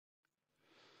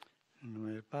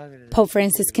Pope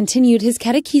Francis continued his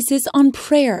catechesis on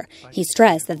prayer. He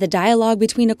stressed that the dialogue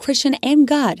between a Christian and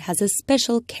God has a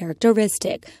special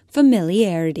characteristic,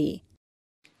 familiarity.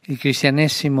 Il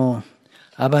cristianesimo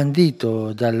ha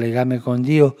bandito dal legame con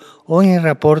Dio ogni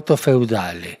rapporto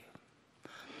feudale.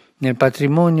 Nel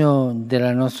patrimonio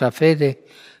della nostra fede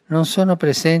non sono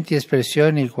presenti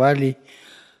espressioni quali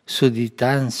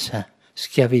sudditanza,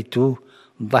 schiavitù,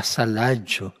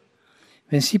 vassallaggio,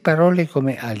 bensì parole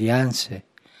come alleanze,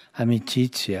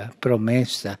 amicizia,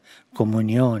 promessa,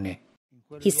 comunione.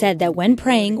 He said that when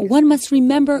praying, one must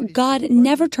remember God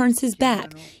never turns his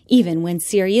back, even when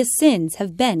serious sins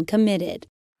have been committed.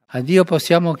 A Dio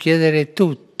possiamo chiedere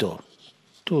tutto,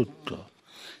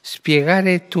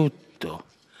 spiegare tutto,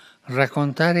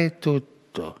 raccontare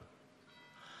tutto.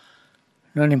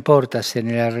 Non importa se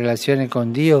nella relazione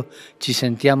con Dio ci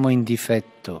sentiamo in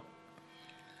difetto.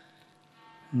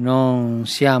 Non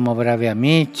siamo bravi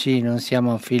amici, non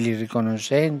siamo figli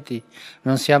riconoscenti,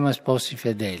 non siamo sposi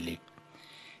fedeli.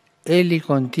 Egli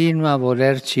continua a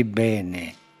volerci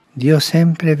bene. Dio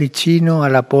sempre vicino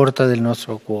alla porta del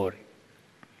nostro cuore.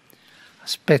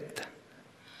 Aspetta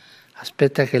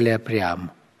che le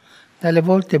apriamo. Dalle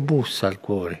volte bussa al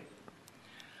cuore,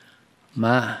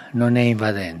 ma non è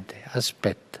invadente.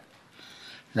 Aspetta.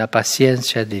 La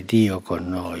pazienza di Dio con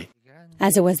noi.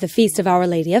 As it was the feast of Our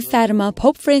Lady of Fatima,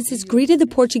 Pope Francis greeted the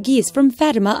Portuguese from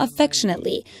Fatima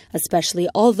affectionately, especially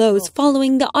all those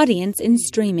following the audience in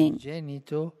streaming.